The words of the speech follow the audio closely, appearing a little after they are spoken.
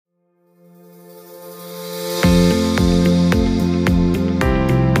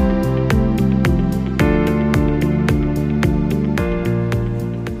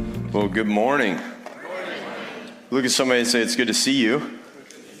morning. Look at somebody and say, it's good to see you.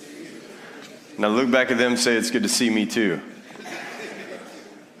 Now look back at them and say, it's good to see me too.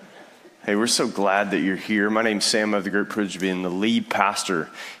 Hey, we're so glad that you're here. My name's Sam. I have the great privilege of being the lead pastor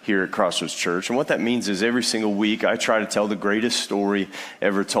here at Crossroads Church. And what that means is every single week I try to tell the greatest story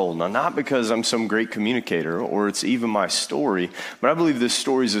ever told. Now, not because I'm some great communicator or it's even my story, but I believe this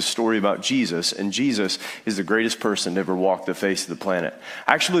story is a story about Jesus, and Jesus is the greatest person to ever walk the face of the planet.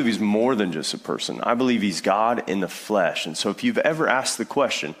 I actually believe he's more than just a person. I believe he's God in the flesh. And so if you've ever asked the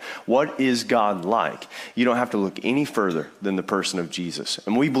question, what is God like? You don't have to look any further than the person of Jesus.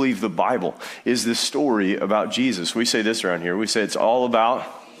 And we believe the Bible is this story about Jesus. We say this around here. We say it's all about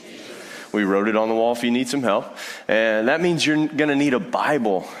Jesus. We wrote it on the wall if you need some help. And that means you're going to need a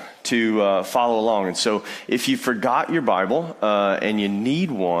Bible to follow along. And so if you forgot your Bible and you need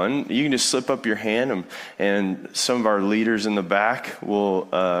one, you can just slip up your hand and some of our leaders in the back will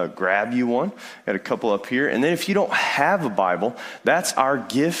grab you one. Got a couple up here. And then if you don't have a Bible, that's our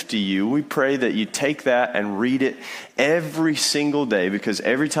gift to you. We pray that you take that and read it every single day, because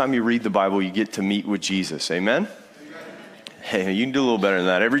every time you read the Bible, you get to meet with Jesus. Amen? Hey, you can do a little better than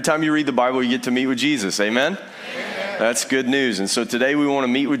that. Every time you read the Bible, you get to meet with Jesus. Amen? That's good news. And so today we want to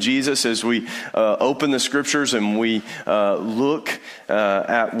meet with Jesus as we open the scriptures and we look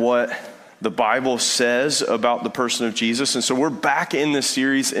at what the Bible says about the person of Jesus. And so we're back in this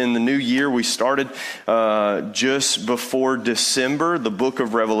series in the new year. We started just before December, the book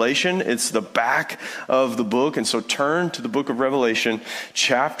of Revelation. It's the back of the book. And so turn to the book of Revelation,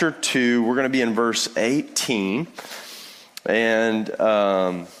 chapter 2. We're going to be in verse 18.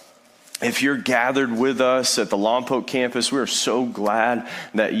 And if you're gathered with us at the Lompoc campus, we are so glad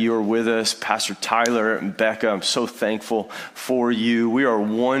that you're with us. Pastor Tyler and Becca, I'm so thankful for you. We are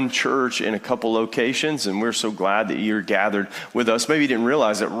one church in a couple locations, and we're so glad that you're gathered with us. Maybe you didn't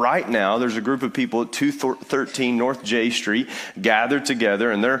realize that right now there's a group of people at 213 North J Street gathered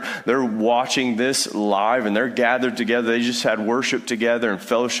together, and they're watching this live, and they're gathered together. They just had worship together and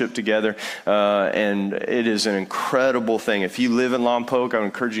fellowship together, and it is an incredible thing. If you live in Lompoc, I would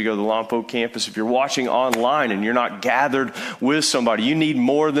encourage you to go to the Lompoc campus. If you're watching online and you're not gathered with somebody, you need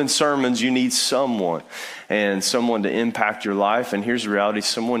more than sermons. You need someone to impact your life. And here's the reality.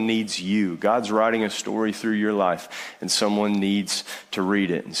 Someone needs you. God's writing a story through your life, and someone needs to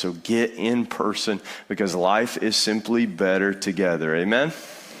read it. And so get in person, because life is simply better together. Amen?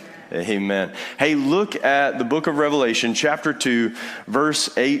 Amen. Hey, look at the book of Revelation, chapter 2,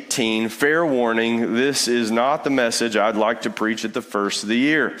 verse 18. Fair warning, this is not the message I'd like to preach at the first of the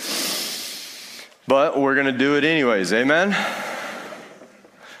year. But we're going to do it anyways. Amen?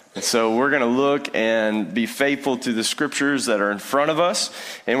 And so we're going to look and be faithful to the scriptures that are in front of us.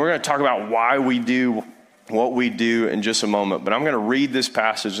 And we're going to talk about why we do what we do in just a moment. But I'm going to read this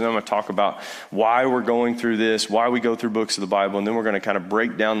passage, and I'm going to talk about why we're going through this, why we go through books of the Bible, and then we're going to kind of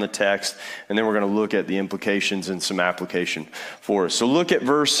break down the text, and then we're going to look at the implications and some application for us. So look at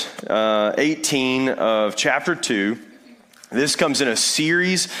verse 18 of chapter 2. This comes in a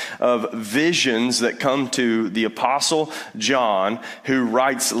series of visions that come to the Apostle John, who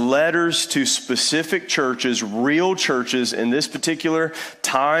writes letters to specific churches, real churches in this particular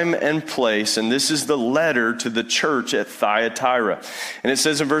time and place. And this is the letter to the church at Thyatira. And it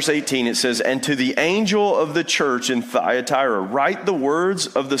says in verse 18, it says, "And to the angel of the church in Thyatira, write the words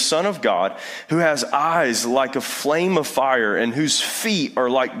of the Son of God, who has eyes like a flame of fire and whose feet are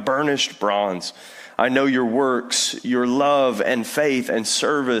like burnished bronze. I know your works, your love and faith and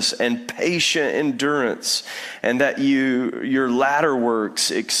service and patient endurance, and that your latter works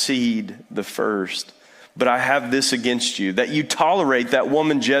exceed the first. But I have this against you, that you tolerate that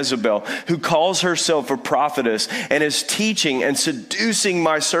woman Jezebel, who calls herself a prophetess and is teaching and seducing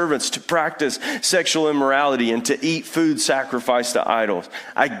my servants to practice sexual immorality and to eat food sacrificed to idols.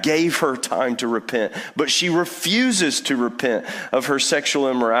 I gave her time to repent, but she refuses to repent of her sexual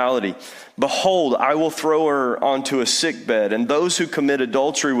immorality. Behold, I will throw her onto a sickbed, and those who commit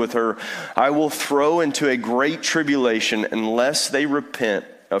adultery with her I will throw into a great tribulation unless they repent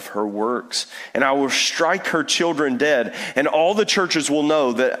of her works. And I will strike her children dead, and all the churches will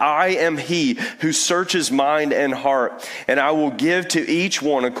know that I am he who searches mind and heart, and I will give to each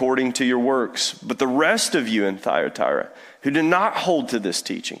one according to your works. But the rest of you in Thyatira, who do not hold to this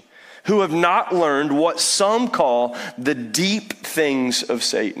teaching, who have not learned what some call the deep things of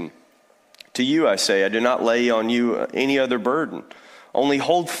Satan, to you I say, I do not lay on you any other burden. Only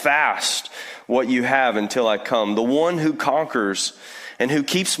hold fast what you have until I come. The one who conquers and who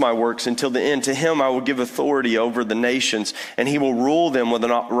keeps my works until the end, to him I will give authority over the nations, and he will rule them with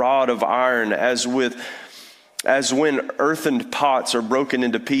a rod of iron, as with As when earthen pots are broken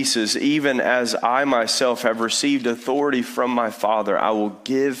into pieces, even as I myself have received authority from my Father, I will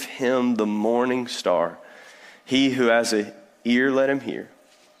give him the morning star. He who has an ear, let him hear.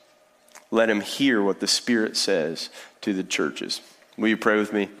 Let him hear what the Spirit says to the churches. Will you pray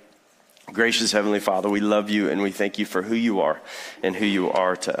with me? Gracious Heavenly Father, we love you and we thank you for who you are and who you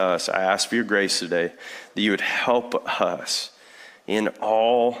are to us. I ask for your grace today that you would help us in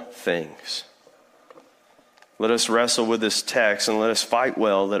all things. Let us wrestle with this text and let us fight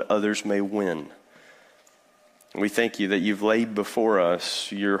well that others may win. We thank you that you've laid before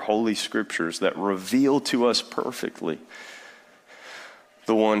us your holy scriptures that reveal to us perfectly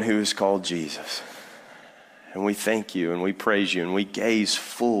the one who is called Jesus. And we thank you and we praise you and we gaze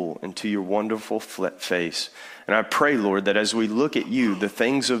full into your wonderful face. And I pray, Lord, that as we look at you, the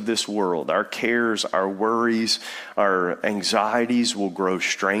things of this world, our cares, our worries, our anxieties will grow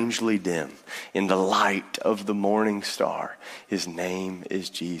strangely dim in the light of the morning star. His name is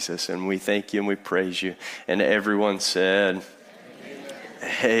Jesus. And we thank you and we praise you. And everyone said,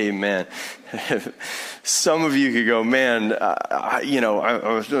 Amen. Some of you could go, man, I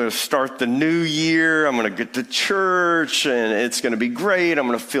was going to start the new year. I'm going to get to church and it's going to be great. I'm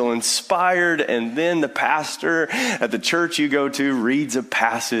going to feel inspired. And then the pastor at the church you go to reads a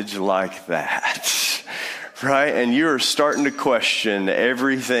passage like that. Right? And you're starting to question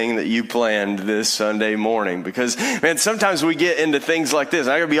everything that you planned this Sunday morning. Because, man, sometimes we get into things like this.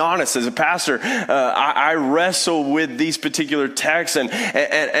 I gotta be honest, as a pastor, I wrestle with these particular texts and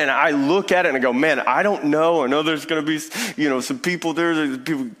I look at it and I go, man, I don't know. I know there's gonna be, some people there, there's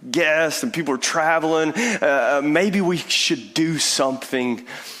people, guests, and people are traveling. Maybe we should do something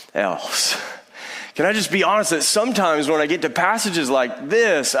else. Can I just be honest that sometimes when I get to passages like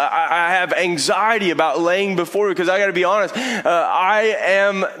this, I have anxiety about laying before you because I got to be honest, I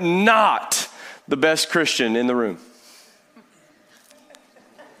am not the best Christian in the room.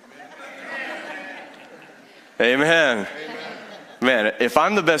 Amen. Man, if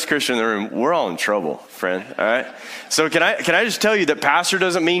I'm the best Christian in the room, we're all in trouble, friend. All right. So can I just tell you that pastor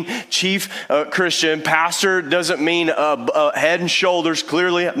doesn't mean chief Christian. Pastor doesn't mean head and shoulders.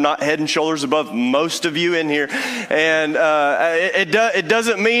 Clearly, I'm not head and shoulders above most of you in here. And it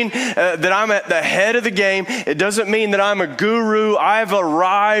doesn't mean that I'm at the head of the game. It doesn't mean that I'm a guru. I've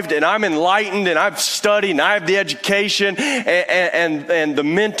arrived and I'm enlightened and I've studied and I have the education and the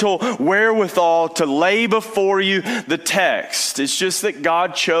mental wherewithal to lay before you the text. It's just that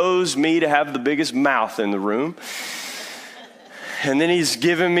God chose me to have the biggest mouth in the room. And then he's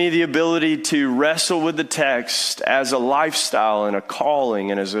given me the ability to wrestle with the text as a lifestyle and a calling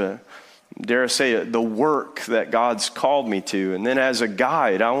and as a, dare I say it, the work that God's called me to. And then as a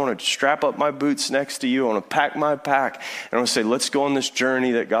guide, I want to strap up my boots next to you. I want to pack my pack. And I want to say, let's go on this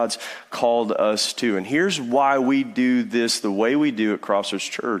journey that God's called us to. And here's why we do this the way we do at Crossroads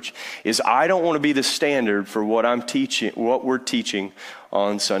Church is I don't want to be the standard for what I'm teaching, what we're teaching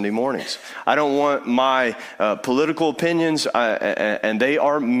on Sunday mornings. I don't want my political opinions, and they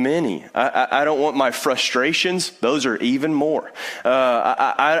are many. I don't want my frustrations. Those are even more.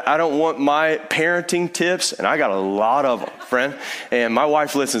 I don't want my parenting tips, and I got a lot of them, friend. And my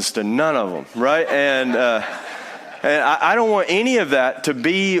wife listens to none of them, right? And I don't want any of that to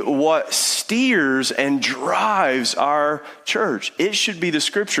be what steers and drives our church. It should be the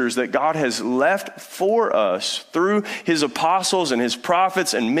scriptures that God has left for us through his apostles and his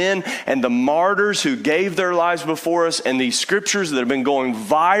prophets and men and the martyrs who gave their lives before us, and these scriptures that have been going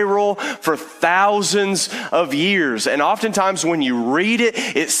viral for thousands of years. And oftentimes when you read it,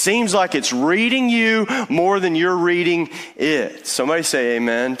 it seems like it's reading you more than you're reading it. Somebody say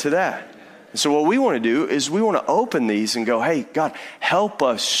amen to that. So what we want to do is we want to open these and go, hey, God, help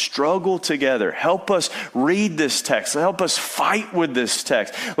us struggle together. Help us read this text. Help us fight with this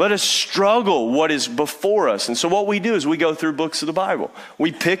text. Let us struggle what is before us. And so what we do is we go through books of the Bible.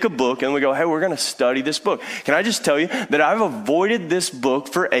 We pick a book and we go, hey, we're going to study this book. Can I just tell you that I've avoided this book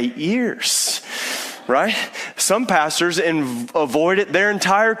for 8 years? Right? Some pastors avoid it their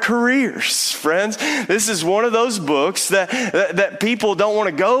entire careers, friends. This is one of those books that people don't want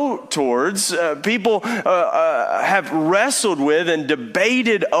to go towards. People have wrestled with and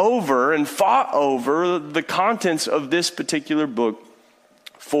debated over and fought over the contents of this particular book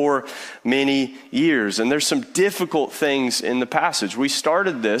for many years. And there's some difficult things in the passage. We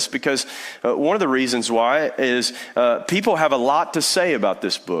started this because one of the reasons why is people have a lot to say about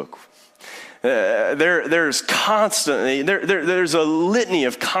this book. There's constantly, there's a litany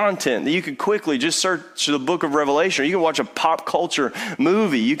of content that you can quickly just search the book of Revelation. You can watch a pop culture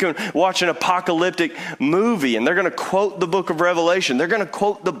movie. You can watch an apocalyptic movie, and they're going to quote the book of Revelation. They're going to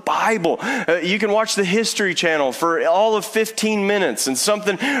quote the Bible. You can watch the History Channel for all of 15 minutes, and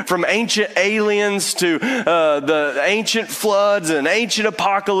something from ancient aliens to the ancient floods and ancient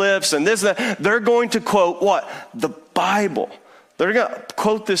apocalypse and this and that. They're going to quote what? The Bible. They're going to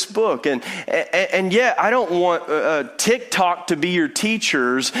quote this book. And yet, I don't want TikTok to be your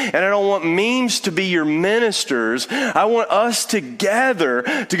teachers, and I don't want memes to be your ministers. I want us together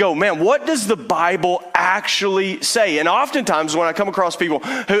to go, man, what does the Bible actually say? And oftentimes when I come across people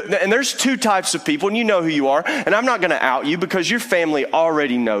who, and there's two types of people, and you know who you are, and I'm not going to out you because your family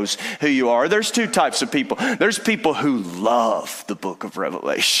already knows who you are. There's two types of people. There's people who love the book of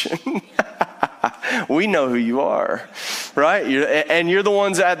Revelation. We know who you are, right? You're the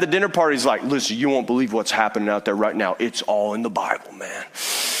ones at the dinner parties like, listen, you won't believe what's happening out there right now. It's all in the Bible, man.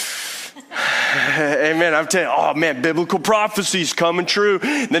 Amen. I'm telling you, oh man, biblical prophecy's coming true.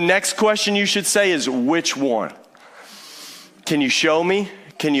 The next question you should say is, which one? Can you show me?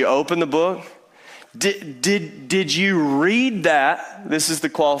 Can you open the book? Did you read that? This is the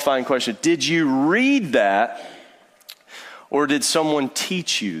qualifying question. Did you read that, or did someone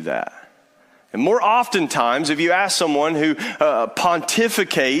teach you that? And more oftentimes, if you ask someone who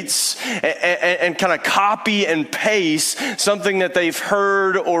pontificates and kind of copy and paste something that they've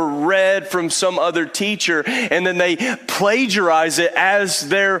heard or read from some other teacher, and then they plagiarize it as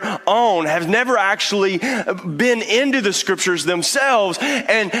their own, have never actually been into the scriptures themselves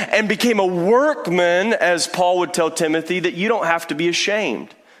and became a workman, as Paul would tell Timothy, that you don't have to be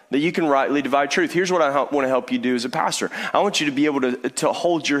ashamed, that you can rightly divide truth. Here's what I want to help you do as a pastor. I want you to be able to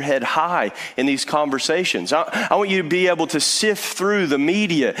hold your head high in these conversations. I want you to be able to sift through the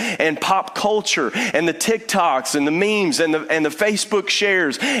media and pop culture and the TikToks and the memes and the Facebook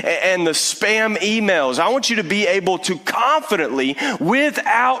shares and the spam emails. I want you to be able to confidently,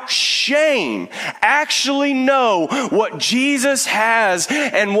 without shame, actually know what Jesus has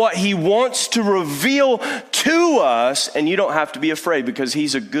and what he wants to reveal to us. And you don't have to be afraid, because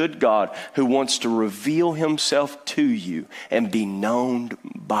he's a good God who wants to reveal himself to you and be known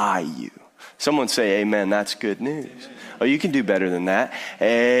by you. Someone say amen. That's good news. Oh, you can do better than that.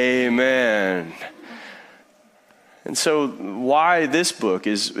 Amen. And so why this book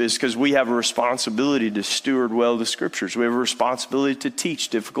is because we have a responsibility to steward well the scriptures. We have a responsibility to teach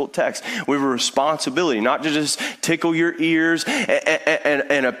difficult texts. We have a responsibility not to just tickle your ears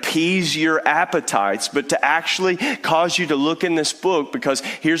and appease your appetites, but to actually cause you to look in this book, because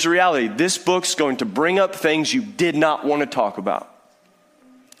here's the reality. This book's going to bring up things you did not want to talk about.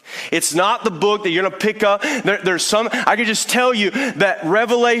 It's not the book that you're going to pick up. There's some, I can just tell you that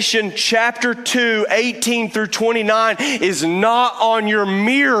Revelation chapter 2, 18 through 29 is not on your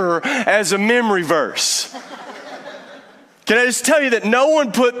mirror as a memory verse. Can I just tell you that no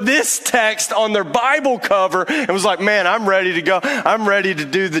one put this text on their Bible cover and was like, man, I'm ready to go. I'm ready to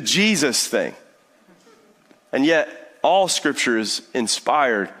do the Jesus thing. And yet, all scripture is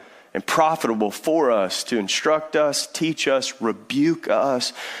inspired and profitable for us to instruct us, teach us, rebuke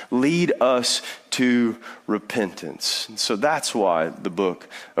us, lead us to repentance. And so that's why the book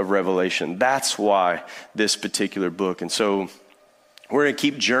of Revelation. That's why this particular book. And so we're going to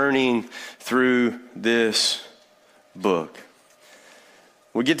keep journeying through this book.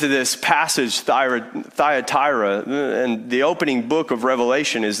 We get to this passage, Thyatira, and the opening book of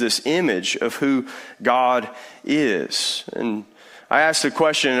Revelation is this image of who God is. And I asked a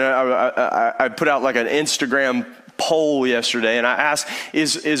question, I put out like an Instagram poll yesterday, and I asked,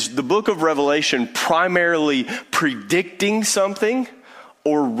 is the book of Revelation primarily predicting something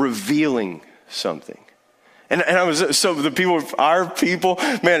or revealing something? And I was, so the people, our people,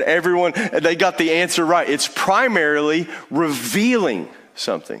 man, everyone, they got the answer right. It's primarily revealing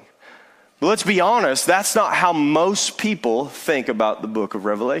something. But let's be honest, that's not how most people think about the book of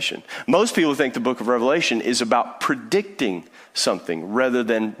Revelation. Most people think the book of Revelation is about predicting something rather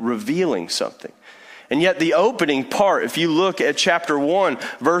than revealing something. And yet the opening part, if you look at chapter 1,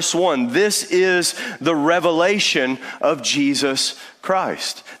 verse 1, this is the revelation of Jesus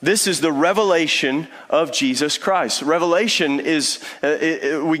Christ. This is the revelation of Jesus Christ. Revelation is,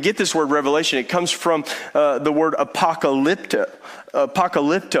 we get this word revelation, it comes from the word apocalypto,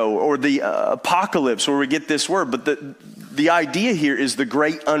 or the apocalypse, where we get this word. But the idea here is the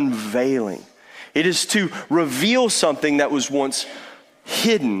great unveiling. It is to reveal something that was once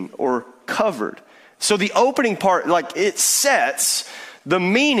hidden or covered. So the opening part, like, it sets the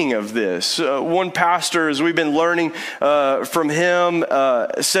meaning of this. One pastor, as we've been learning from him,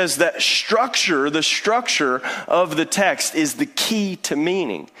 says that the structure of the text is the key to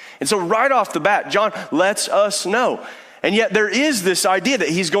meaning. And so right off the bat, John lets us know. And yet there is this idea that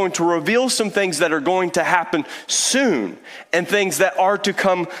he's going to reveal some things that are going to happen soon and things that are to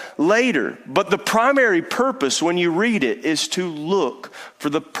come later. But the primary purpose when you read it is to look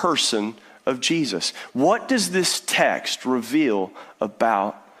for the person of Jesus. What does this text reveal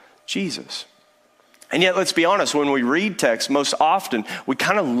about Jesus? And yet, let's be honest, when we read text, most often we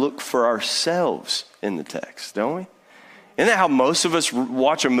kind of look for ourselves in the text, don't we? Isn't that how most of us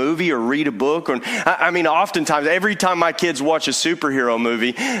watch a movie or read a book? I mean, oftentimes, every time my kids watch a superhero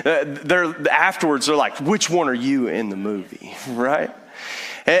movie, afterwards they're like, which one are you in the movie, right?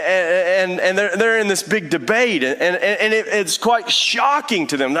 And they're in this big debate, and it's quite shocking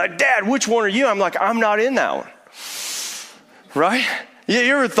to them. Like, Dad, which one are you? I'm like, I'm not in that one, right?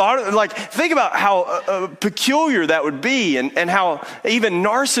 You ever thought, like, think about how peculiar that would be and how even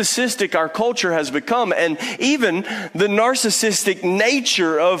narcissistic our culture has become. And even the narcissistic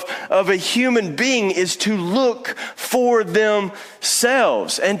nature of a human being is to look for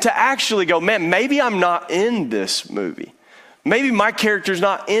themselves and to actually go, man, maybe I'm not in this movie. Maybe my character's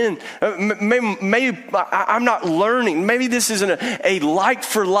not in, maybe I'm not learning. Maybe this isn't a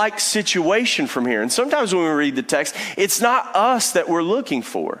like-for-like situation from here. And sometimes when we read the text, it's not us that we're looking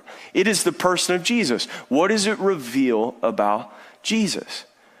for. It is the person of Jesus. What does it reveal about Jesus?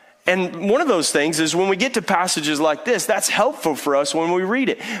 And one of those things is when we get to passages like this, that's helpful for us when we read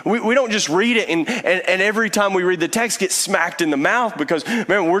it. We don't just read it and every time we read the text get smacked in the mouth because,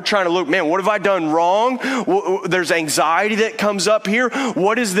 man, we're trying to look, man, what have I done wrong? There's anxiety that comes up here.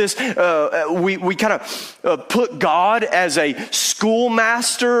 What is this? We kind of put God as a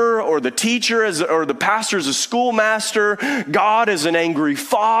schoolmaster or the teacher or the pastor as a schoolmaster, God as an angry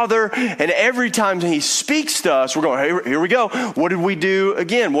father. And every time he speaks to us, we're going, hey, here we go. What did we do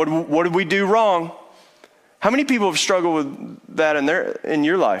again? What did we do wrong? How many people have struggled with that in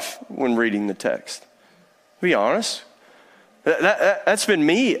your life when reading the text? Be honest. That's been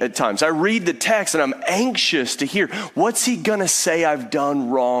me at times. I read the text and I'm anxious to hear, what's he going to say I've done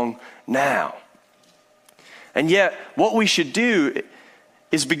wrong now? And yet, what we should do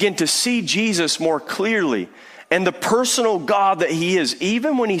is begin to see Jesus more clearly and the personal God that he is,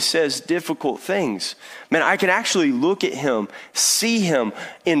 even when he says difficult things. Man, I can actually look at him, see him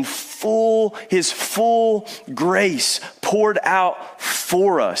in his full grace poured out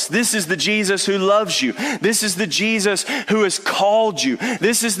for us. This is the Jesus who loves you. This is the Jesus who has called you.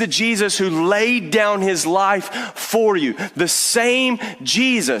 This is the Jesus who laid down his life for you. The same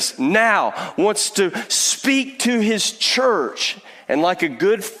Jesus now wants to speak to his church. And like a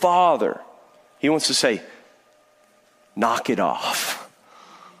good father, he wants to say, knock it off.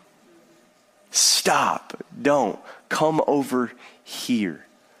 Stop. Don't. Come over here.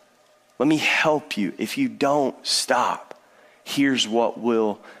 Let me help you. If you don't stop, here's what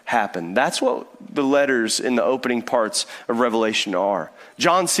will happen. That's what the letters in the opening parts of Revelation are.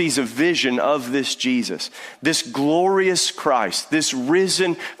 John sees a vision of this Jesus, this glorious Christ, this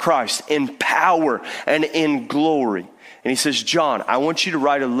risen Christ in power and in glory. And he says, John, I want you to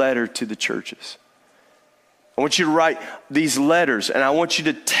write a letter to the churches. I want you to write these letters, and I want you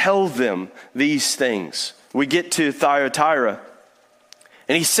to tell them these things. We get to Thyatira,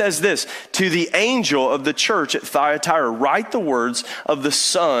 and he says this, to the angel of the church at Thyatira, write the words of the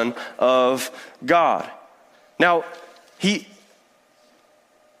Son of God. Now, he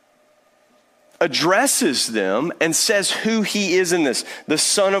addresses them and says who he is in this, the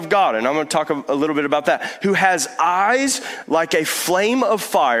Son of God. And I'm going to talk a little bit about that. Who has eyes like a flame of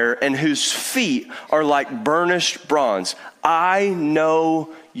fire and whose feet are like burnished bronze. I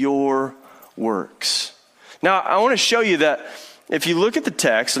know your works. Now, I want to show you that if you look at the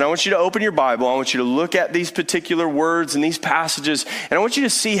text, and I want you to open your Bible, I want you to look at these particular words and these passages, and I want you to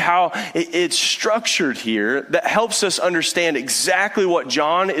see how it's structured here that helps us understand exactly what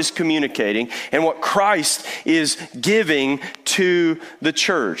John is communicating and what Christ is giving to the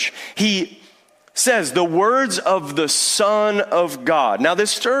church. He says the words of the Son of God. Now,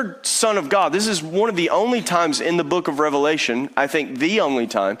 this third Son of God, this is one of the only times in the book of Revelation, I think the only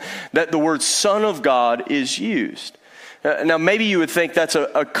time, that the word Son of God is used. Now, maybe you would think that's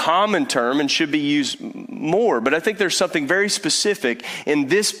a common term and should be used more, but I think there's something very specific in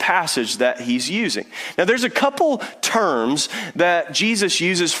this passage that he's using. Now, there's a couple terms that Jesus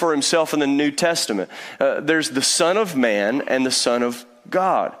uses for himself in the New Testament. There's the Son of Man and the Son of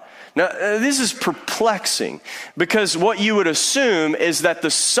God. Now, this is perplexing because what you would assume is that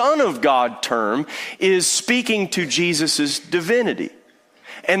the Son of God term is speaking to Jesus' divinity.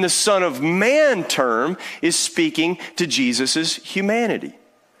 And the Son of Man term is speaking to Jesus' humanity.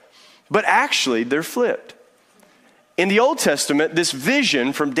 But actually, they're flipped. In the Old Testament, this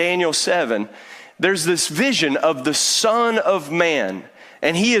vision from Daniel 7, there's this vision of the Son of Man.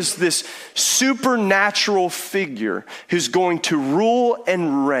 And he is this supernatural figure who's going to rule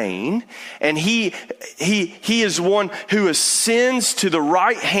and reign. And he is one who ascends to the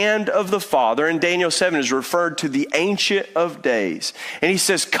right hand of the Father. And Daniel 7 is referred to the Ancient of Days. And he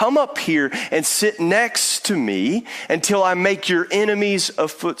says, come up here and sit next to me until I make your enemies a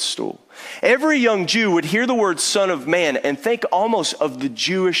footstool. Every young Jew would hear the word Son of Man and think almost of the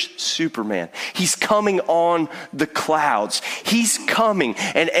Jewish Superman. He's coming on the clouds. He's coming,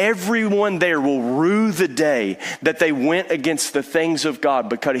 and everyone there will rue the day that they went against the things of God,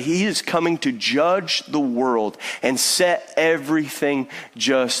 because he is coming to judge the world and set everything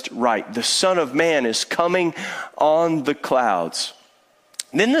just right. The Son of Man is coming on the clouds.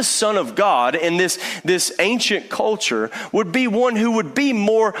 Then the Son of God in this ancient culture would be one who would be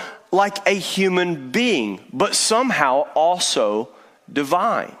more like a human being, but somehow also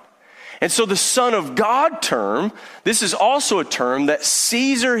divine. And so the Son of God term, this is also a term that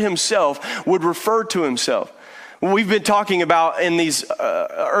Caesar himself would refer to himself. We've been talking about in these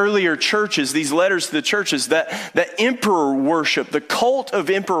earlier churches, these letters to the churches, that emperor worship, the cult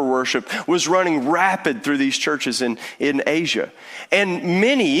of emperor worship was running rapid through these churches in Asia. And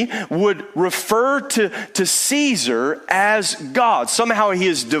many would refer to Caesar as God. Somehow he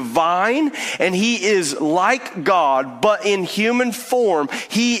is divine and he is like God, but in human form,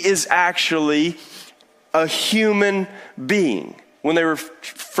 he is actually a human being when they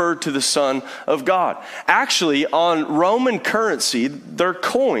refer to the Son of God. Actually, on Roman currency, their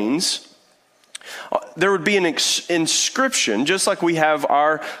coins, there would be an inscription, just like we have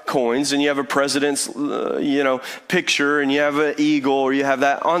our coins, and you have a president's, picture, and you have an eagle, or you have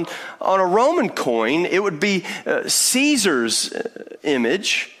that. On a Roman coin, it would be Caesar's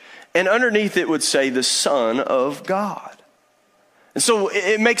image, and underneath it would say the Son of God. And so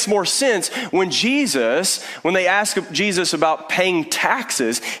it makes more sense when they ask Jesus about paying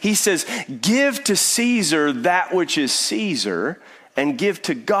taxes, he says, give to Caesar that which is Caesar, and give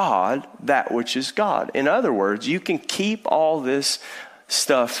to God that which is God. In other words, you can keep all this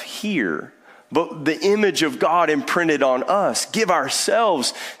stuff here, but the image of God imprinted on us, give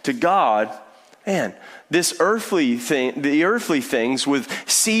ourselves to God. Man, this earthly thing, the earthly things with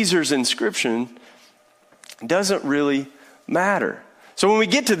Caesar's inscription doesn't really matter. So when we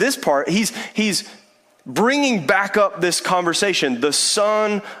get to this part, he's bringing back up this conversation, the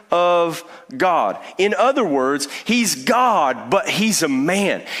Son of God. In other words, he's God, but he's a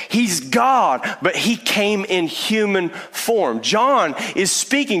man. He's God, but he came in human form. John is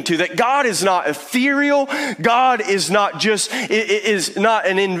speaking to that God is not ethereal. God is not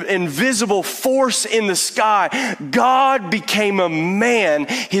an invisible force in the sky. God became a man.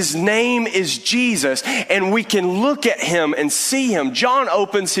 His name is Jesus, and we can look at him and see him. John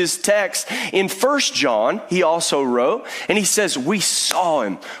opens his text in 1 John. He also wrote, and he says, we saw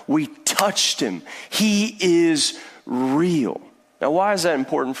him, we touched him, he is real. Now, why is that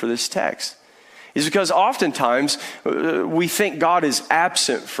important for this text? It's because oftentimes we think God is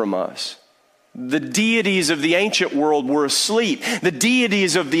absent from us. The deities of the ancient world were asleep. The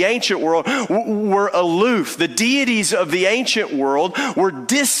deities of the ancient world were aloof. The deities of the ancient world were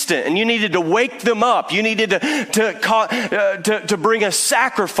distant, and you needed to wake them up. You needed to bring a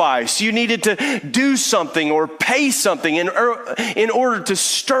sacrifice. You needed to do something or pay something in order to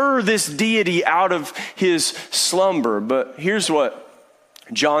stir this deity out of his slumber. But here's what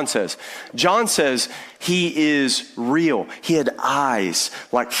John says. John says he is real. He had eyes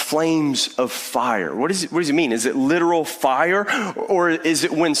like flames of fire. What does he mean? Is it literal fire, or is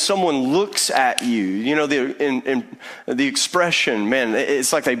it when someone looks at you? You know, the expression, man,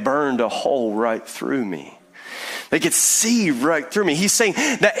 it's like they burned a hole right through me. They could see right through me. He's saying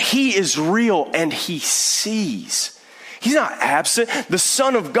that he is real and he sees. He's not absent. The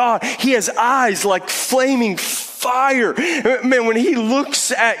Son of God, he has eyes like flaming fire. Man, when he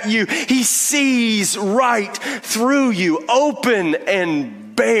looks at you, he sees right through you, open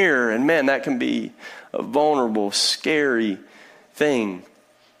and bare. And man, that can be a vulnerable, scary thing. He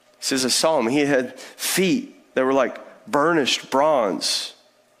says, I saw him. He had feet that were like burnished bronze.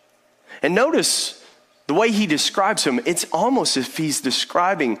 And notice the way he describes him, it's almost as if he's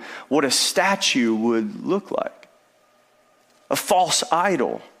describing what a statue would look like. A false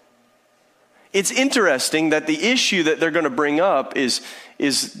idol. It's interesting that the issue that they're going to bring up is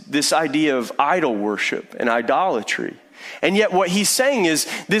this idea of idol worship and idolatry. And yet what he's saying is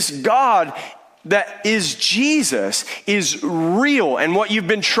this God that is Jesus is real, and what you've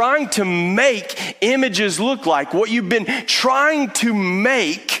been trying to make images look like, what you've been trying to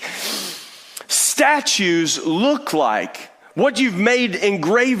make statues look like, what you've made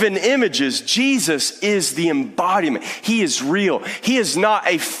engraven images, Jesus is the embodiment. He is real. He is not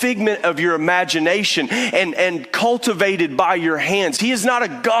a figment of your imagination and cultivated by your hands. He is not a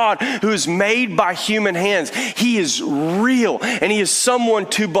God who is made by human hands. He is real, and he is someone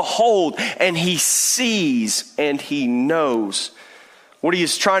to behold, and he sees and he knows. What he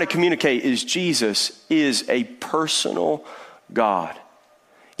is trying to communicate is Jesus is a personal God.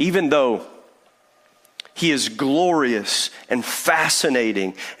 Even though he is glorious and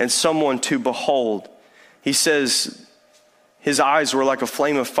fascinating and someone to behold. He says his eyes were like a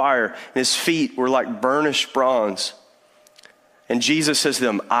flame of fire and his feet were like burnished bronze. And Jesus says to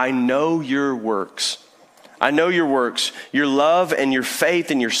them, I know your works. I know your works, your love and your faith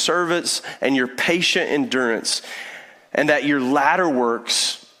and your service and your patient endurance, and that your latter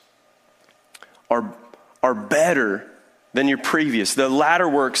works are better than your previous. The latter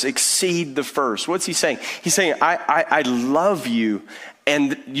works exceed the first. What's he saying? He's saying, I love you,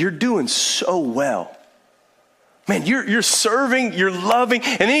 and you're doing so well. Man, you're serving, you're loving,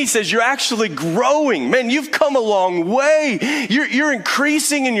 and then he says you're actually growing. Man, you've come a long way. You're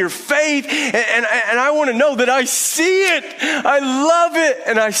increasing in your faith, and I want to know that I see it. I love it,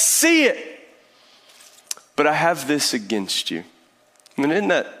 and I see it. But I have this against you. I mean,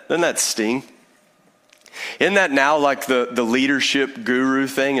 doesn't that sting? Isn't that now like the leadership guru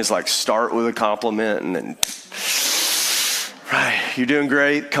thing is like start with a compliment and then, right, you're doing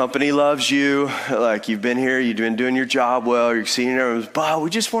great, company loves you, like you've been here, you've been doing your job well, you're seeing everyone's, but we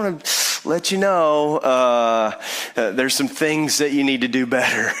just want to let you know there's some things that you need to do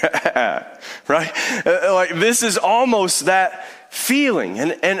better, right? Like this is almost that feeling.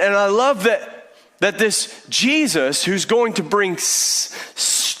 And I love that this Jesus who's going to bring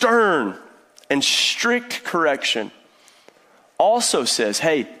stern and strict correction also says,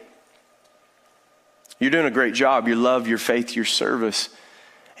 hey, you're doing a great job. Your love, your faith, your service,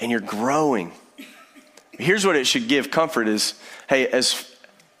 and you're growing. Here's what it should give comfort is, hey,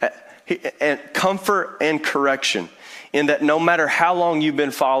 and comfort and correction in that no matter how long you've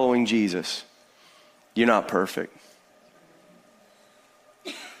been following Jesus, you're not perfect.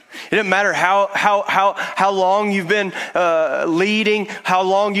 It doesn't matter how long you've been leading, how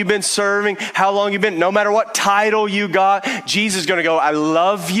long you've been serving, how long you've been, no matter what title you got, Jesus is going to go, I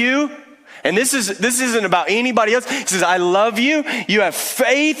love you. And this isn't about anybody else. He says, I love you. You have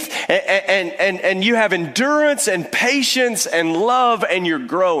faith and you have endurance and patience and love, and you're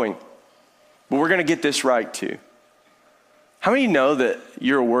growing. But we're going to get this right too. How many of you know that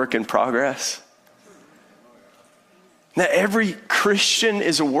you're a work in progress? That every Christian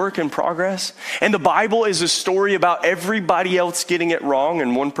is a work in progress. And the Bible is a story about everybody else getting it wrong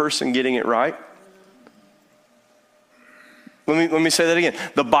and one person getting it right. Let me say that again.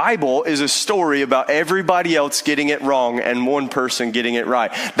 The Bible is a story about everybody else getting it wrong and one person getting it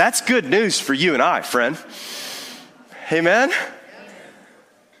right. That's good news for you and I, friend. Amen?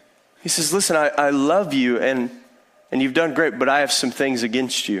 He says, listen, I love you and you've done great, but I have some things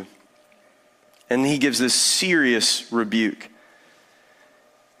against you. And he gives this serious rebuke.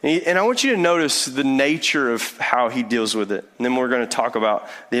 And I want you to notice the nature of how he deals with it. And then we're going to talk about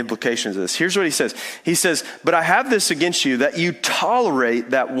the implications of this. Here's what he says. He says, but I have this against you, that you tolerate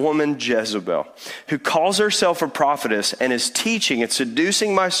that woman Jezebel, who calls herself a prophetess and is teaching and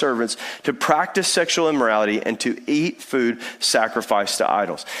seducing my servants to practice sexual immorality and to eat food sacrificed to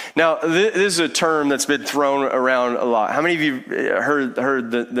idols. Now, this is a term that's been thrown around a lot. How many of you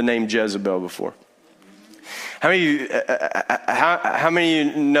heard the name Jezebel before? How many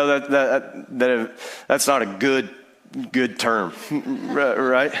of you know that that's not a good term,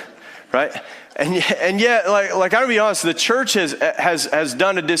 right? And yet, like I'm gonna be honest, the church has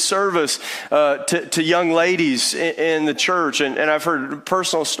done a disservice to young ladies in the church, and I've heard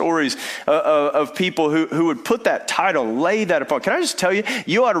personal stories of people who would put that title, lay that upon. Can I just tell you,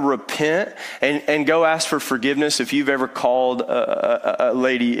 you ought to repent and go ask for forgiveness if you've ever called a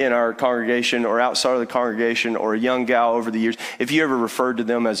lady in our congregation or outside of the congregation or a young gal over the years. If you ever referred to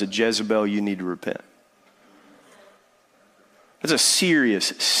them as a Jezebel, you need to repent. That's a serious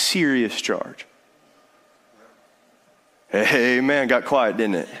charge. Hey, man, got quiet,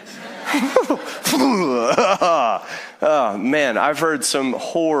 didn't it? Oh, man, I've heard some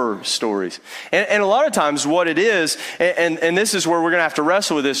horror stories. And a lot of times what it is, and this is where we're going to have to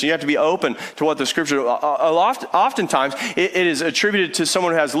wrestle with this, and you have to be open to what the scripture, oftentimes it is attributed to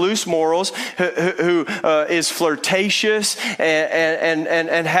someone who has loose morals, who is flirtatious,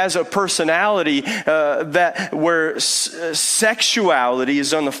 and has a personality where sexuality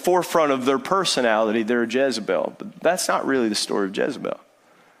is on the forefront of their personality. They're a Jezebel. But that's not really the story of Jezebel.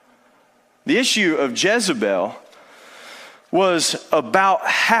 The issue of Jezebel was about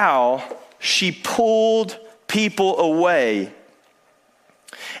how she pulled people away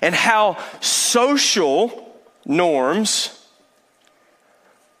and how social norms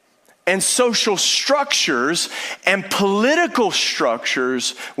and social structures and political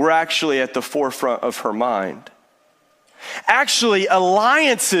structures were actually at the forefront of her mind. Actually,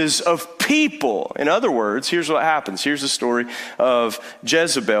 alliances of people. In other words, here's what happens. Here's the story of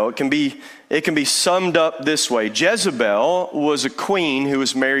Jezebel. It can be summed up this way. Jezebel was a queen who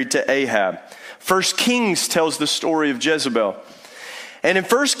was married to Ahab. 1 Kings tells the story of Jezebel. And in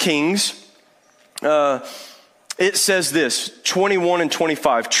 1 Kings, it says this, 21 and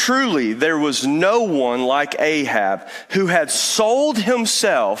 25, truly there was no one like Ahab who had sold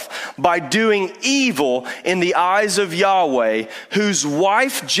himself by doing evil in the eyes of Yahweh, whose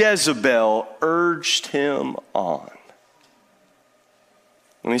wife Jezebel urged him on.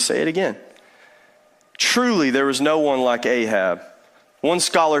 Let me say it again. Truly there was no one like Ahab. One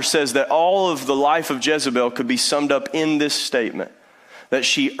scholar says that all of the life of Jezebel could be summed up in this statement, that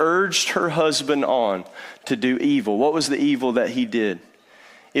she urged her husband on to do evil. What was the evil that he did?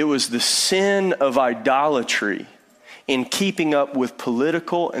 It was the sin of idolatry in keeping up with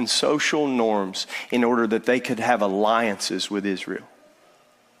political and social norms in order that they could have alliances with Israel.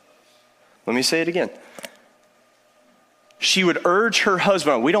 Let me say it again. She would urge her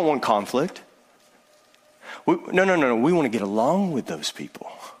husband on. We don't want conflict. No. We want to get along with those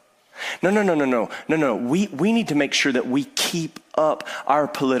people. No. We need to make sure that we keep up our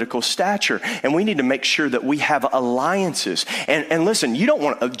political stature, and we need to make sure that we have alliances. And listen, you don't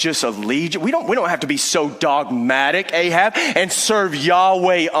want to just allegiance. We don't have to be so dogmatic, Ahab, and serve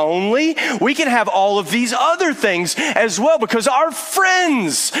Yahweh only. We can have all of these other things as well, because our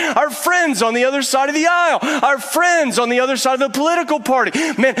friends on the other side of the aisle, our friends on the other side of the political party,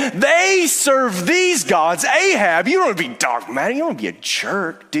 man, they serve these gods. Ahab, you don't want to be dogmatic. You don't want to be a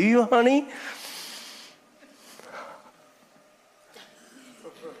jerk, do you, honey?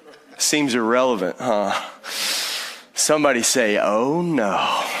 Seems irrelevant, huh? Somebody say, oh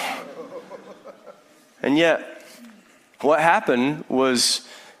no. And yet, what happened was,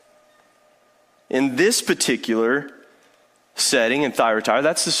 in this particular setting in Thyatira,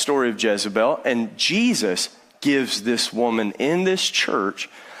 that's the story of Jezebel, and Jesus gives this woman in this church.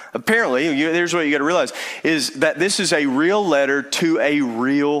 Apparently, here's what you got to realize, is that this is a real letter to a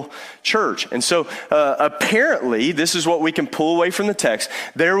real church. And so apparently, this is what we can pull away from the text.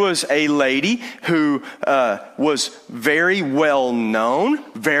 There was a lady who was very well known,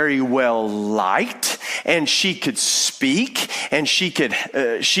 very well liked, and she could speak, and she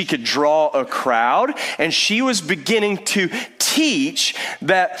could draw a crowd, and she was beginning to teach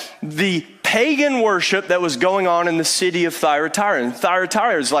that the pagan worship that was going on in the city of Thyatira. And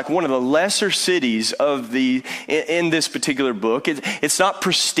Thyatira is like one of the lesser cities in this particular book. It's not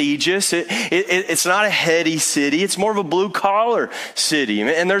prestigious. It's not a heady city. It's more of a blue collar city.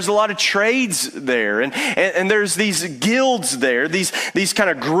 And there's a lot of trades there. And there's these guilds there, these kind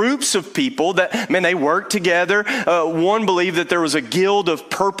of groups of people that, man, they work together. One believed that there was a guild of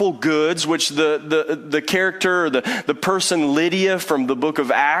purple goods, which the character, or the person Lydia from the book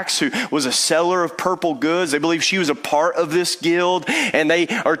of Acts, who was a seller of purple goods. They believe she was a part of this guild, and they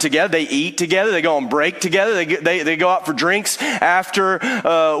are together. They eat together. They go on break together. They go out for drinks after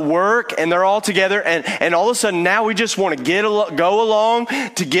work, and they're all together. And all of a sudden now we just want to get along.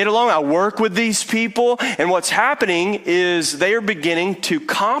 I work with these people, and what's happening is they are beginning to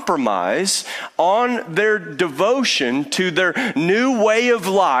compromise on their devotion to their new way of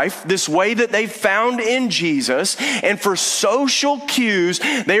life, this way that they found in Jesus. And for social cues,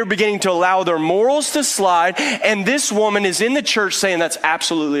 they are beginning to allow their morals to slide, and this woman is in the church saying that's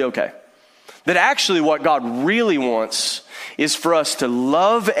absolutely okay. That actually what God really wants is for us to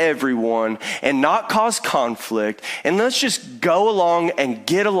love everyone and not cause conflict, and let's just go along and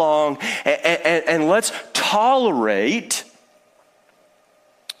get along, and let's tolerate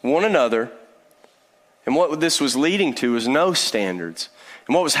one another. And what this was leading to is no standards.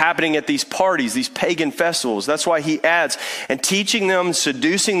 and what was happening at these parties, these pagan festivals. That's why he adds, and teaching them,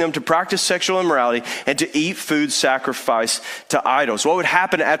 seducing them to practice sexual immorality and to eat food sacrificed to idols. What would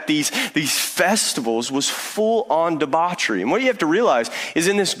happen at these festivals was full-on debauchery. And what you have to realize is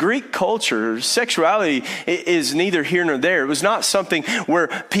in this Greek culture, sexuality is neither here nor there. It was not something where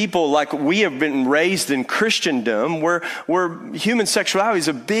people like we have been raised in Christendom, where human sexuality is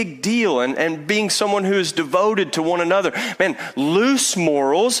a big deal, and being someone who is devoted to one another. Man, loose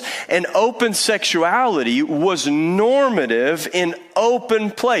morals and open sexuality was normative in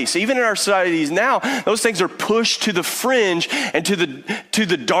open place. Even in our societies now, those things are pushed to the fringe and to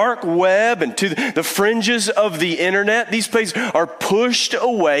the dark web and to the fringes of the internet. These places are pushed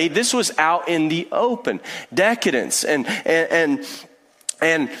away. This was out in the open. Decadence and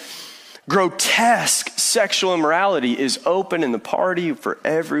grotesque sexual immorality is open in the party for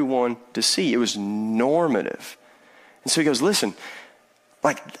everyone to see. It was normative. And so he goes, listen,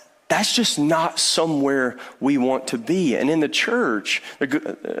 like, that's just not somewhere we want to be. And in the church,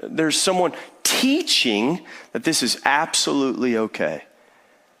 there's someone teaching that this is absolutely okay.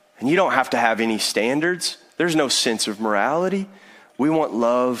 And you don't have to have any standards. There's no sense of morality. We want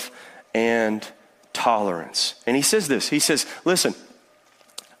love and tolerance. And he says this. He says, listen,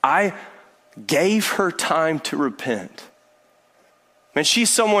 I gave her time to repent. And she's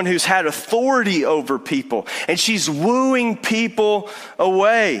someone who's had authority over people, and she's wooing people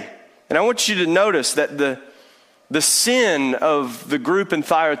away. And I want you to notice that the sin of the group in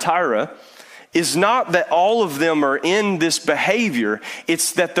Thyatira is not that all of them are in this behavior.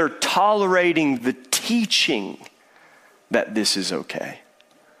 It's that they're tolerating the teaching that this is okay.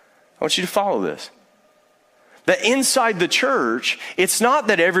 I want you to follow this. That inside the church, it's not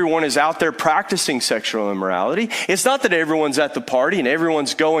that everyone is out there practicing sexual immorality. It's not that everyone's at the party and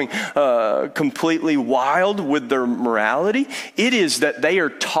everyone's going completely wild with their morality. It is that they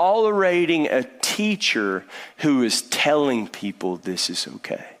are tolerating a teacher who is telling people this is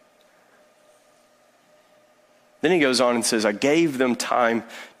okay. Then he goes on and says, I gave them time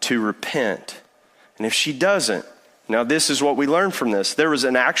to repent. And if she doesn't, now this is what we learn from this. There was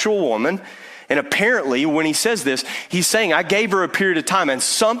an actual woman. And apparently, when he says this, he's saying, I gave her a period of time and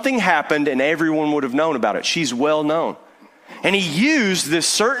something happened and everyone would have known about it. She's well known. And he used this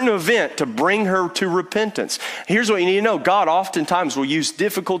certain event to bring her to repentance. Here's what you need to know. God oftentimes will use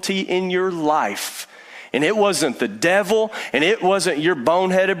difficulty in your life. And it wasn't the devil and it wasn't your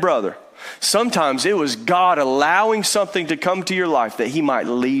boneheaded brother. Sometimes it was God allowing something to come to your life that he might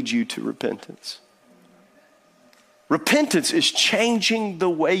lead you to repentance. Repentance is changing the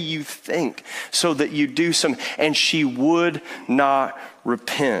way you think so that you do something. And she would not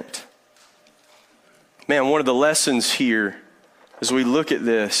repent. Man, one of the lessons here as we look at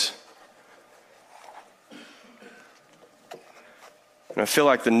this, and I feel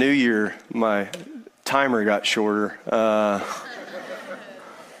like the new year, my timer got shorter.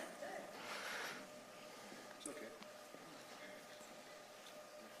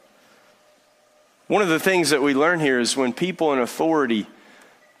 One of the things that we learn here is when people in authority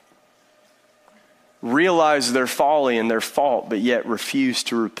realize their folly and their fault, but yet refuse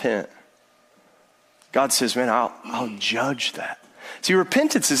to repent, God says, man, I'll judge that. See,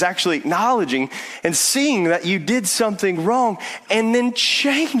 repentance is actually acknowledging and seeing that you did something wrong and then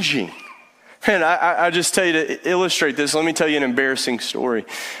changing. And I just tell you to illustrate this, let me tell you an embarrassing story.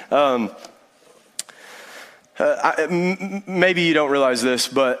 Maybe you don't realize this,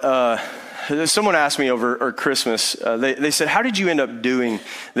 but someone asked me over Christmas, they said, how did you end up doing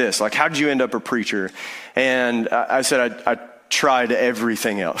this? Like, how did you end up a preacher? And I said, I tried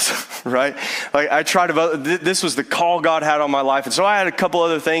everything else, right? Like I tried this was the call God had on my life. And so I had a couple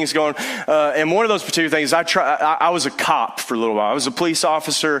other things going. And one of those particular things, I was a cop for a little while. I was a police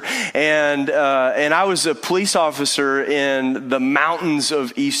officer and I was a police officer in the mountains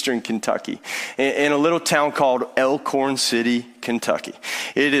of Eastern Kentucky in a little town called Elkhorn City, Kentucky.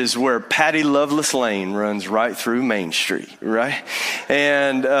 It is where Patty Loveless Lane runs right through Main Street, right?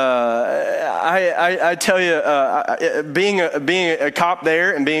 And I tell you, being a cop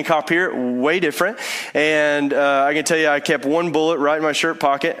there and being a cop here, way different. And I can tell you, I kept one bullet right in my shirt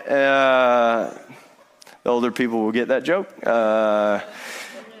pocket. The older people will get that joke.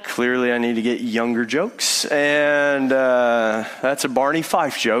 Clearly, I need to get younger jokes. And that's a Barney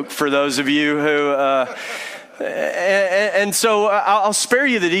Fife joke for those of you who And so I'll spare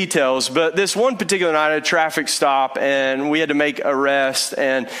you the details, but this one particular night, a traffic stop, and we had to make arrests,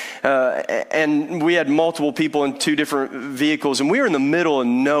 and we had multiple people in two different vehicles, and we were in the middle of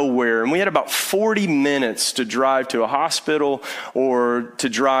nowhere, and we had about 40 minutes to drive to a hospital or to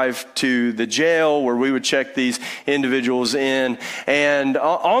drive to the jail where we would check these individuals in. And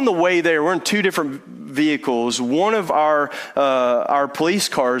on the way there, we're in two different vehicles. One of our police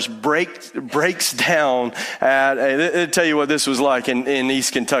cars breaks down I'll tell you what this was like in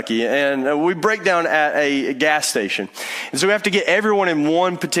East Kentucky. And we break down at a gas station. And so we have to get everyone in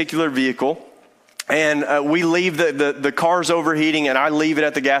one particular vehicle. And we leave the car's overheating, and I leave it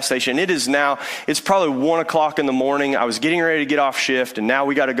at the gas station. It's probably 1 o'clock in the morning. I was getting ready to get off shift, and now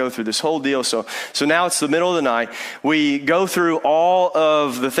we got to go through this whole deal. So now it's the middle of the night. We go through all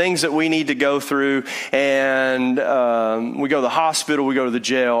of the things that we need to go through, and we go to the hospital, we go to the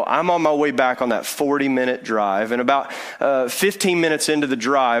jail. I'm on my way back on that 40-minute drive, and about 15 minutes into the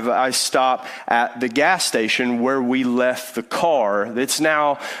drive, I stop at the gas station where we left the car. It's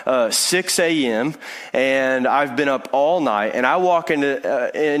now 6 a.m., and I've been up all night, and I walk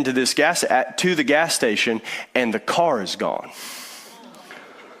into this to the gas station, and the car is gone.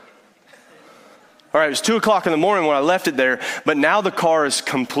 All right, it was 2 o'clock in the morning when I left it there, but now the car is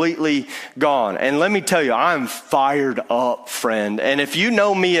completely gone. And let me tell you, I'm fired up, friend. And if you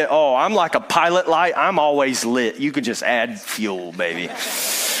know me at all, I'm like a pilot light. I'm always lit. You could just add fuel, baby.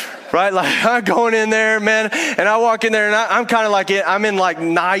 Right? Like I'm going in there, man, and I walk in there, and I'm kind of like I'm in like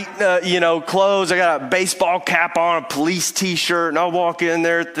night, clothes. I got a baseball cap on, a police T-shirt, and I walk in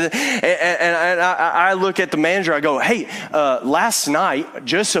there, and I look at the manager. I go, "Hey, last night,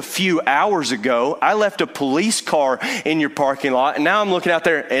 just a few hours ago, I left a police car in your parking lot, and now I'm looking out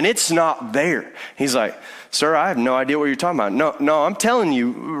there, and it's not there." He's like, "Sir, I have no idea what you're talking about." No, I'm telling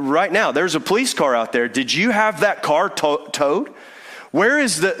you right now, there's a police car out there. Did you have that car towed? Where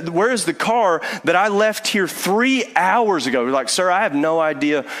is the car that I left here 3 hours ago? We're like, "Sir, I have no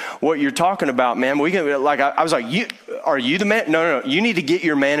idea what you're talking about, man." I was like, "Are you the man?" No. You need to get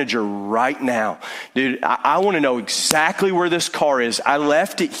your manager right now. Dude, I want to know exactly where this car is. I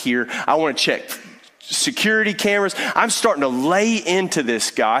left it here. I want to check security cameras. I'm starting to lay into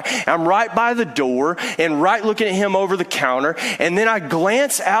this guy. I'm right by the door and right looking at him over the counter. And then I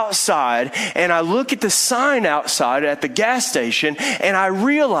glance outside and I look at the sign outside at the gas station, and I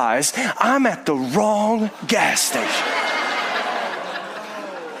realize I'm at the wrong gas station.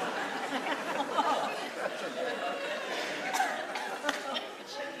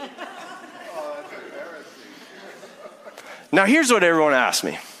 Now here's what everyone asked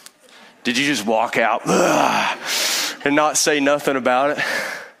me. Did you just walk out and not say nothing about it?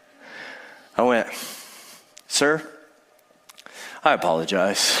 I went, "Sir, I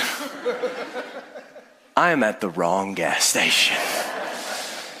apologize. I am at the wrong gas station."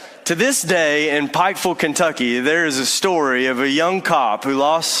 To this day in Pikeville, Kentucky, there is a story of a young cop who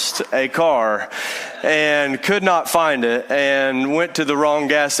lost a car and could not find it and went to the wrong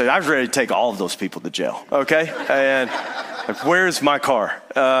gas station. I was ready to take all of those people to jail, okay? And where's my car?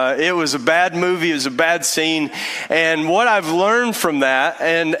 It was a bad movie. It was a bad scene. And what I've learned from that,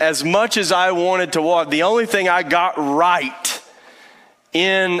 and as much as I wanted to walk, the only thing I got right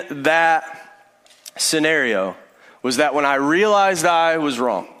in that scenario was that when I realized I was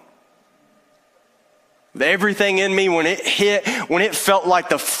wrong, everything in me, when it felt like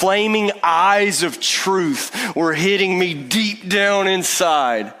the flaming eyes of truth were hitting me deep down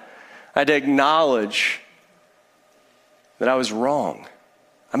inside, I had to acknowledge that I was wrong.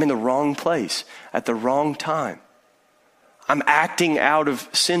 I'm in the wrong place at the wrong time. I'm acting out of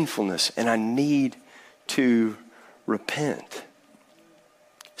sinfulness, and I need to repent.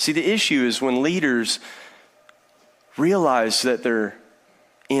 See, the issue is when leaders realize that they're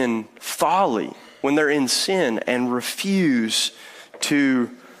in folly, when they're in sin, and refuse to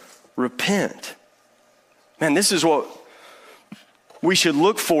repent. Man, this is what we should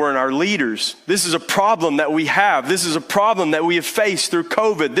look for in our leaders. This is a problem that we have. This is a problem that we have faced through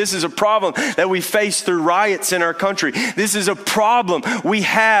COVID. This is a problem that we face through riots in our country. This is a problem we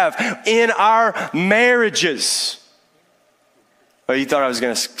have in our marriages. Oh, you thought I was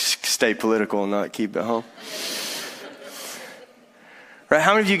going to stay political and not keep it home? Right?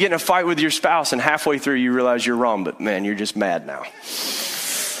 How many of you get in a fight with your spouse and halfway through you realize you're wrong, but man, you're just mad now?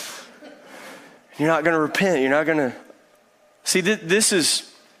 You're not going to repent. You're not going to... See, this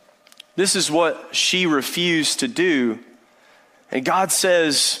is what she refused to do. And God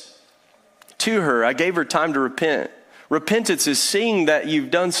says to her, I gave her time to repent. Repentance is seeing that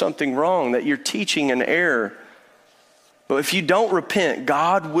you've done something wrong, that you're teaching an error. But if you don't repent,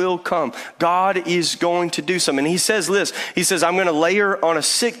 God will come. God is going to do something. And he says this. He says, I'm going to lay her on a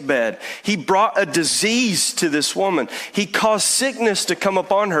sick bed. He brought a disease to this woman. He caused sickness to come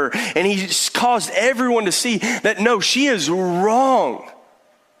upon her. And he caused everyone to see that, no, she is wrong.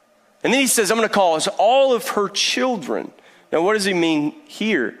 And then he says, I'm going to cause all of her children. Now, what does he mean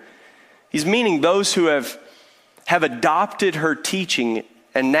here? He's meaning those who have adopted her teaching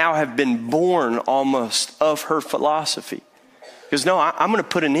and now have been born almost of her philosophy. Because no, I'm going to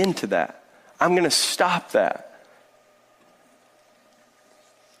put an end to that. I'm going to stop that.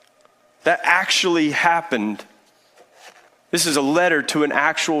 That actually happened. This is a letter to an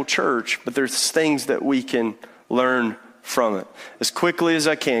actual church, but there's things that we can learn from it. As quickly as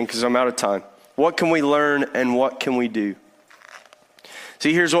I can, because I'm out of time. What can we learn and what can we do?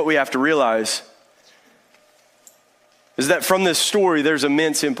 See, here's what we have to realize. Is that from this story, there's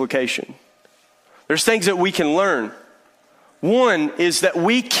immense implication. There's things that we can learn. One is that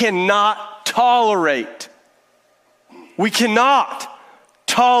we cannot tolerate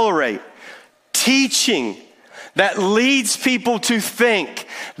teaching that leads people to think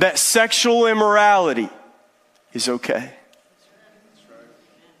that sexual immorality is okay.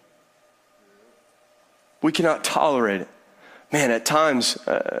 We cannot tolerate it. Man, at times,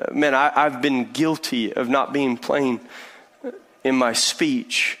 I've been guilty of not being plain in my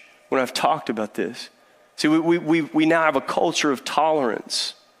speech when I've talked about this. See, we now have a culture of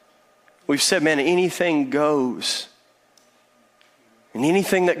tolerance. We've said, man, anything goes. And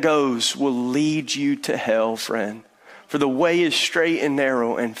anything that goes will lead you to hell, friend. For the way is straight and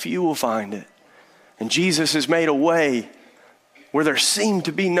narrow, and few will find it. And Jesus has made a way where there seemed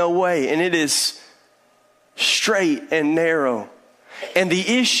to be no way, and it is straight and narrow. And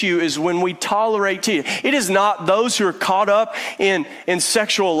the issue is when we tolerate teaching. It is not those who are caught up in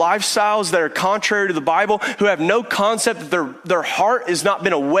sexual lifestyles that are contrary to the Bible, who have no concept that their heart has not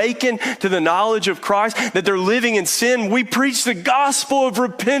been awakened to the knowledge of Christ, that they're living in sin. We preach the gospel of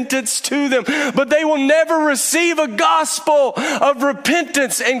repentance to them, but they will never receive a gospel of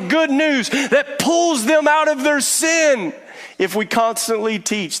repentance and good news that pulls them out of their sin if we constantly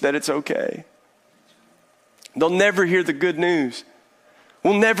teach that it's okay. They'll never hear the good news.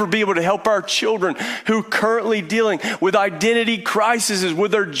 We'll never be able to help our children who are currently dealing with identity crises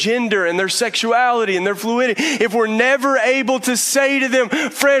with their gender and their sexuality and their fluidity if we're never able to say to them,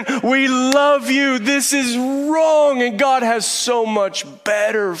 friend, we love you. This is wrong and God has so much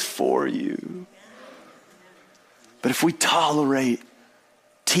better for you. But if we tolerate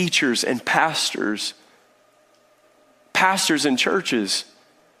teachers and pastors in churches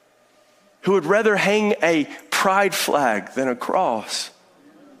who would rather hang a pride flag than a cross.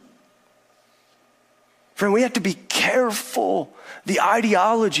 Friend, we have to be careful the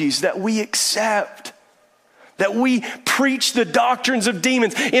ideologies that we accept, that we preach the doctrines of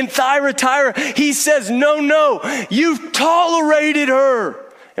demons. In Thyatira, he says, no, you've tolerated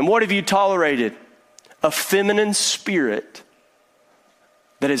her. And what have you tolerated? A feminine spirit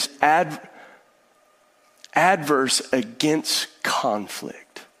that is adverse against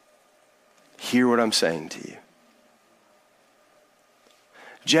conflict. Hear what I'm saying to you.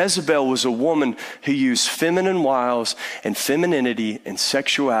 Jezebel was a woman who used feminine wiles and femininity and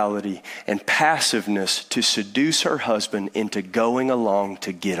sexuality and passiveness to seduce her husband into going along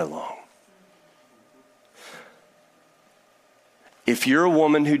to get along. If you're a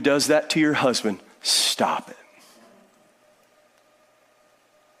woman who does that to your husband, stop it.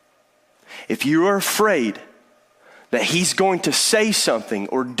 If you are afraid that he's going to say something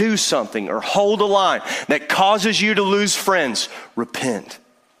or do something or hold a line that causes you to lose friends, repent.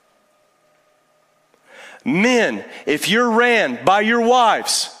 Men, if you're ran by your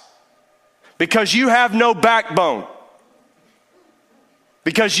wives because you have no backbone,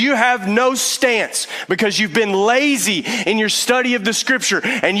 because you have no stance, because you've been lazy in your study of the scripture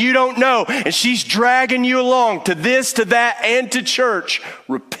and you don't know, and she's dragging you along to this, to that, and to church,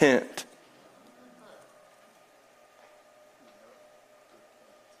 repent.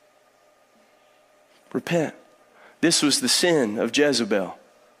 Repent. This was the sin of Jezebel.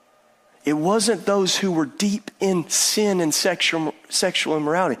 It wasn't those who were deep in sin and sexual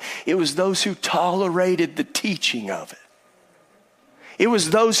immorality. It was those who tolerated the teaching of it. It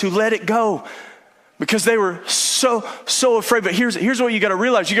was those who let it go because they were so afraid. But here's what you got to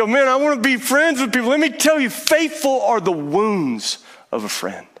realize. You go, man, I want to be friends with people. Let me tell you, faithful are the wounds of a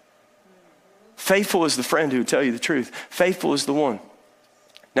friend. Faithful is the friend who will tell you the truth. Faithful is the one.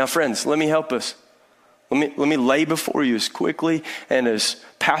 Now, friends, let me help us. Let me lay before you as quickly and as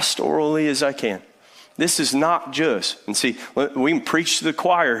pastorally as I can. This is not just, and see, we can preach to the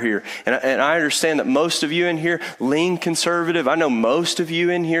choir here. And I understand that most of you in here lean conservative. I know most of you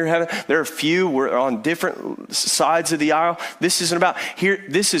in here have, there are a few, we're on different sides of the aisle. This isn't about, here,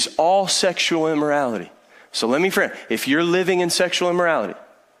 this is all sexual immorality. So let me friend, if you're living in sexual immorality,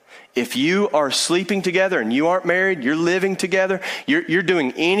 if you are sleeping together and you aren't married, you're living together, you're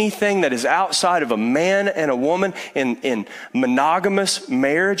doing anything that is outside of a man and a woman in monogamous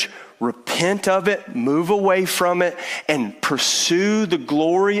marriage, repent of it, move away from it, and pursue the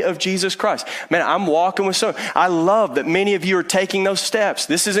glory of Jesus Christ. Man, I'm walking with someone. I love that many of you are taking those steps.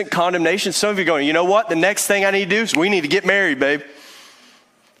 This isn't condemnation. Some of you are going, you know what? The next thing I need to do is we need to get married, babe.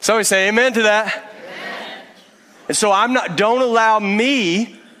 Somebody say amen to that. Amen. And so don't allow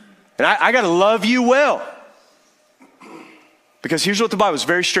me, and I got to love you well. Because here's what the Bible is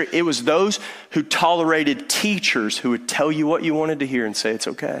very strict. It was those who tolerated teachers who would tell you what you wanted to hear and say it's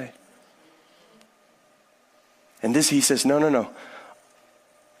okay. And this, he says, no.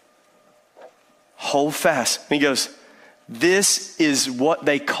 Hold fast. And he goes, this is what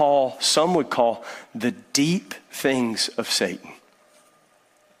they call, some would call, the deep things of Satan.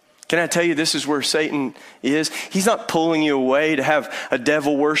 Can I tell you, this is where Satan is? He's not pulling you away to have a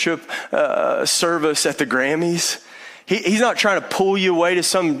devil worship service at the Grammys. He's not trying to pull you away to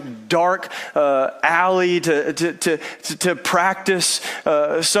some dark alley to practice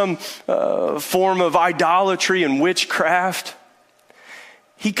some form of idolatry and witchcraft.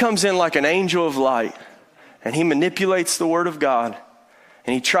 He comes in like an angel of light, and he manipulates the word of God,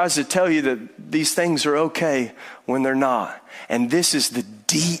 and he tries to tell you that these things are okay when they're not. And this is the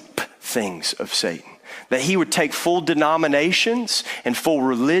deep things of Satan. That he would take full denominations and full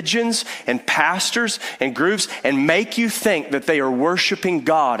religions and pastors and groups and make you think that they are worshiping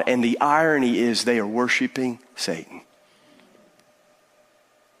God. And the irony is they are worshiping Satan.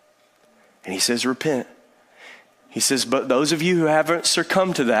 And he says, repent. He says, but those of you who haven't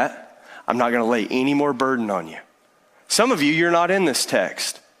succumbed to that, I'm not going to lay any more burden on you. Some of you, you're not in this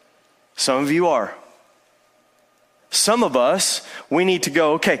text. Some of you are. Some of us, we need to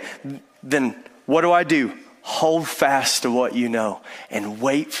go, okay, then what do I do? Hold fast to what you know and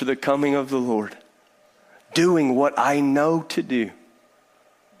wait for the coming of the Lord. Doing what I know to do.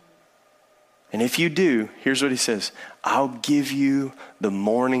 And if you do, here's what he says. I'll give you the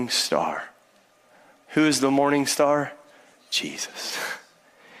morning star. Who is the morning star? Jesus.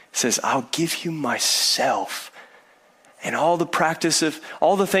 He says, I'll give you myself. And all the practice of,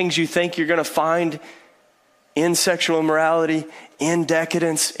 all the things you think you're going to find in sexual immorality, in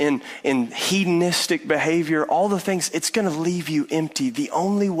decadence, in hedonistic behavior, all the things, it's going to leave you empty. The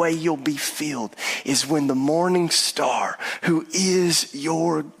only way you'll be filled is when the morning star, who is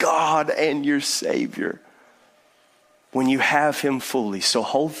your God and your Savior, when you have him fully. So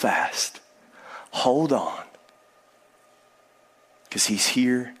hold fast, hold on, because he's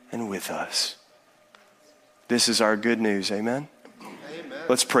here and with us. This is our good news, amen? Amen.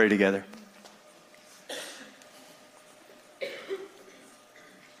 Let's pray together.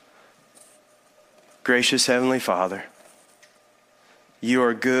 Gracious Heavenly Father, you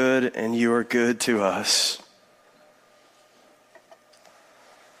are good and you are good to us.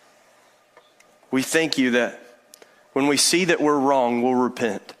 We thank you that when we see that we're wrong, we'll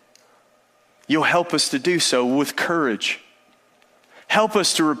repent. You'll help us to do so with courage. Help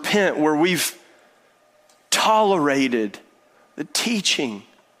us to repent where we've tolerated the teaching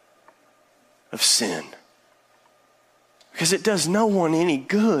of sin. Because it does no one any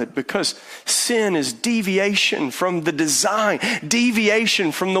good, because sin is deviation from the design,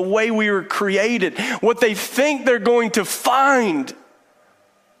 deviation from the way we were created. What they think they're going to find,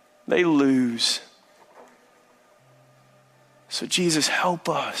 they lose. So Jesus, help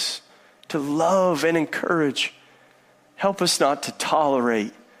us to love and encourage. Help us not to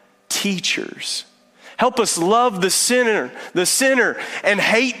tolerate teachers. Help us love the sinner, and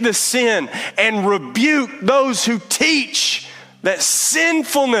hate the sin, and rebuke those who teach that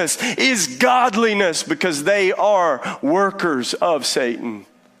sinfulness is godliness, because they are workers of Satan.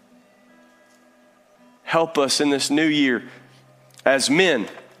 Help us in this new year as men,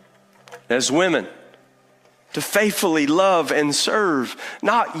 as women, to faithfully love and serve,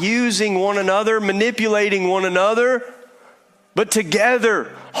 not using one another, manipulating one another, but together,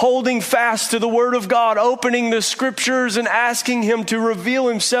 holding fast to the Word of God, opening the Scriptures and asking Him to reveal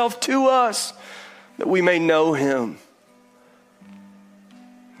Himself to us, that we may know Him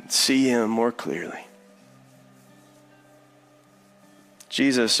and see Him more clearly.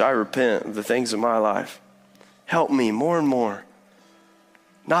 Jesus, I repent of the things of my life. Help me more and more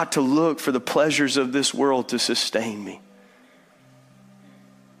not to look for the pleasures of this world to sustain me.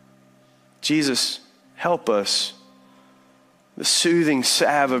 Jesus, Help us, the soothing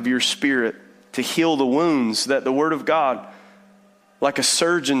salve of your Spirit, to heal the wounds that the Word of God, like a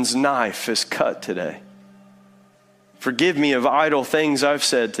surgeon's knife, has cut today. Forgive me of idle things I've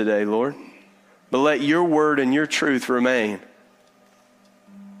said today, Lord, but let your word and your truth remain.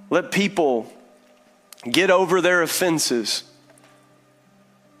 Let people get over their offenses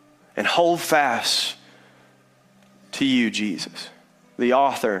and hold fast to you, Jesus, the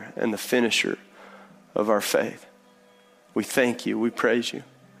author and the finisher of our faith. We thank you. We praise you.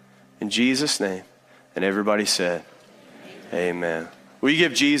 In Jesus' name. And everybody said, amen. Will you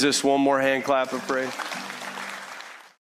give Jesus one more hand clap of praise?